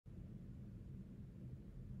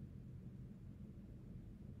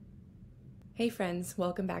Hey friends,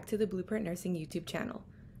 welcome back to the Blueprint Nursing YouTube channel.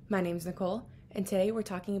 My name's Nicole, and today we're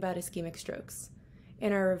talking about ischemic strokes.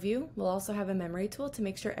 In our review, we'll also have a memory tool to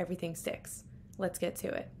make sure everything sticks. Let's get to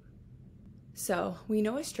it. So, we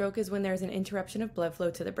know a stroke is when there's an interruption of blood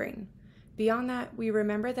flow to the brain. Beyond that, we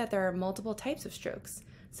remember that there are multiple types of strokes,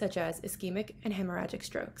 such as ischemic and hemorrhagic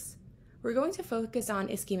strokes. We're going to focus on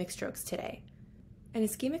ischemic strokes today. An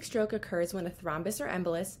ischemic stroke occurs when a thrombus or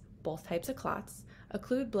embolus, both types of clots,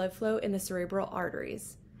 occlude blood flow in the cerebral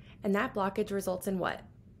arteries, and that blockage results in what?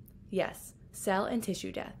 Yes, cell and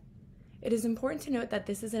tissue death. It is important to note that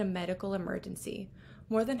this is a medical emergency.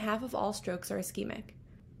 More than half of all strokes are ischemic.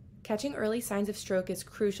 Catching early signs of stroke is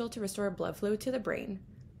crucial to restore blood flow to the brain.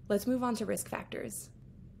 Let's move on to risk factors.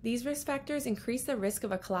 These risk factors increase the risk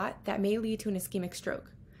of a clot that may lead to an ischemic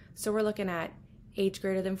stroke. So we're looking at age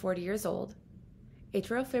greater than 40 years old,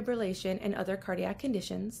 atrial fibrillation and other cardiac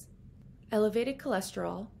conditions, elevated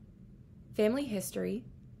cholesterol, family history,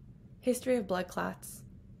 history of blood clots,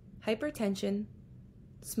 hypertension,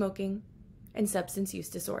 smoking, and substance use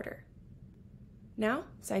disorder. Now,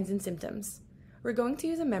 signs and symptoms. We're going to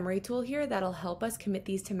use a memory tool here that'll help us commit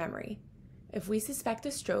these to memory. If we suspect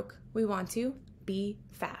a stroke, we want to be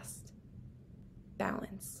fast.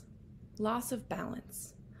 Balance. Loss of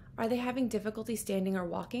balance. Are they having difficulty standing or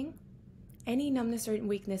walking? Any numbness or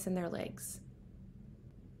weakness in their legs?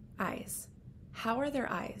 Eyes. How are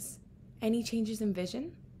their eyes? Any changes in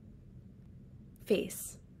vision?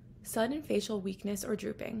 Face. Sudden facial weakness or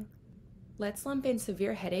drooping. Let's lump in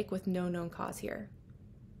severe headache with no known cause here.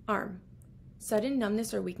 Arm. Sudden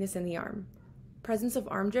numbness or weakness in the arm. Presence of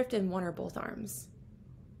arm drift in one or both arms.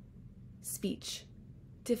 Speech.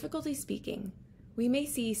 Difficulty speaking. We may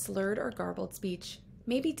see slurred or garbled speech,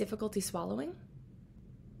 maybe difficulty swallowing.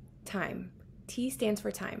 Time. T stands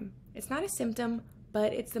for time. It's not a symptom,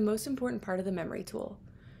 but it's the most important part of the memory tool.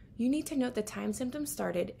 You need to note the time symptoms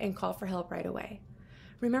started and call for help right away.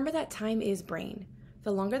 Remember that time is brain.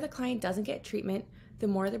 The longer the client doesn't get treatment, the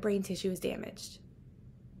more the brain tissue is damaged.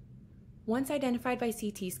 Once identified by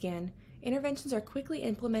CT scan, interventions are quickly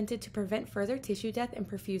implemented to prevent further tissue death and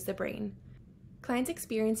perfuse the brain. Clients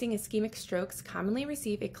experiencing ischemic strokes commonly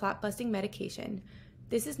receive a clot-busting medication.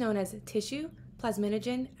 This is known as tissue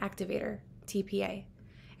plasminogen activator, TPA,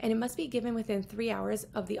 and it must be given within 3 hours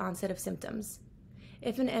of the onset of symptoms.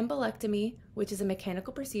 If an embolectomy, which is a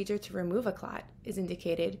mechanical procedure to remove a clot, is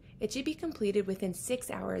indicated, it should be completed within 6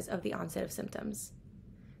 hours of the onset of symptoms.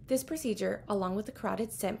 This procedure, along with the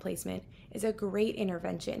carotid stent placement, is a great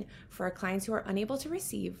intervention for our clients who are unable to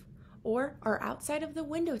receive or are outside of the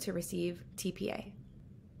window to receive TPA.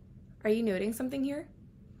 Are you noting something here?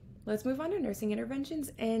 Let's move on to nursing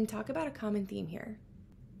interventions and talk about a common theme here.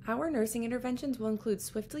 Our nursing interventions will include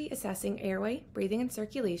swiftly assessing airway, breathing, and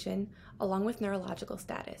circulation, along with neurological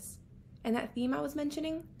status. And that theme I was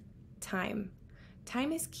mentioning? Time.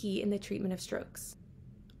 Time is key in the treatment of strokes.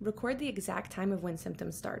 Record the exact time of when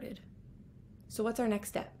symptoms started. So what's our next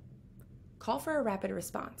step? Call for a rapid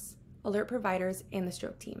response. Alert providers and the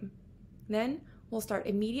stroke team. Then we'll start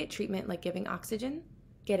immediate treatment like giving oxygen,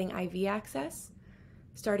 getting IV access,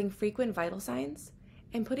 starting frequent vital signs,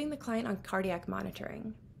 and putting the client on cardiac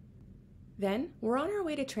monitoring. Then, we're on our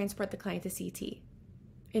way to transport the client to CT.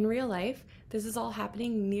 In real life, this is all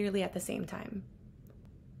happening nearly at the same time.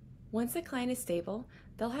 Once the client is stable,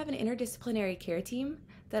 they'll have an interdisciplinary care team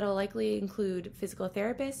that'll likely include physical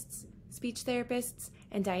therapists, speech therapists,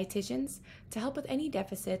 and dietitians to help with any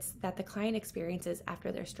deficits that the client experiences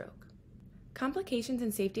after their stroke. Complications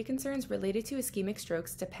and safety concerns related to ischemic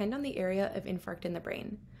strokes depend on the area of infarct in the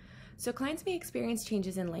brain. So clients may experience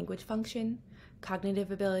changes in language function,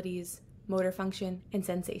 cognitive abilities, motor function, and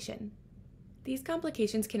sensation. These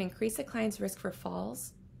complications can increase the client's risk for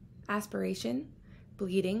falls, aspiration,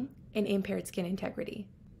 bleeding, and impaired skin integrity.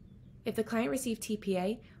 If the client received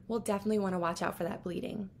TPA, we'll definitely want to watch out for that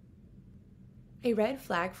bleeding. A red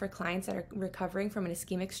flag for clients that are recovering from an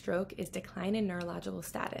ischemic stroke is decline in neurological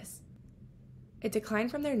status. A decline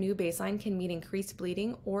from their new baseline can mean increased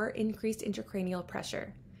bleeding or increased intracranial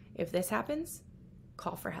pressure. If this happens,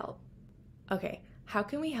 call for help. Okay, how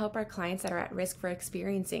can we help our clients that are at risk for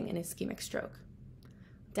experiencing an ischemic stroke?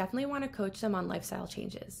 Definitely want to coach them on lifestyle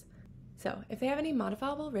changes. So, if they have any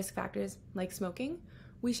modifiable risk factors like smoking,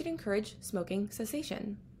 we should encourage smoking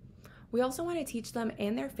cessation. We also want to teach them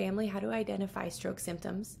and their family how to identify stroke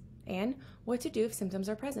symptoms and what to do if symptoms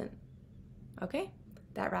are present. Okay,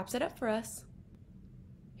 that wraps it up for us.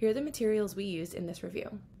 Here are the materials we used in this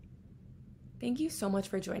review. Thank you so much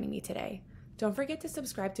for joining me today. Don't forget to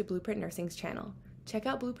subscribe to Blueprint Nursing's channel. Check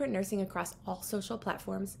out Blueprint Nursing across all social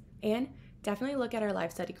platforms, and definitely look at our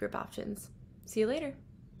live study group options. See you later.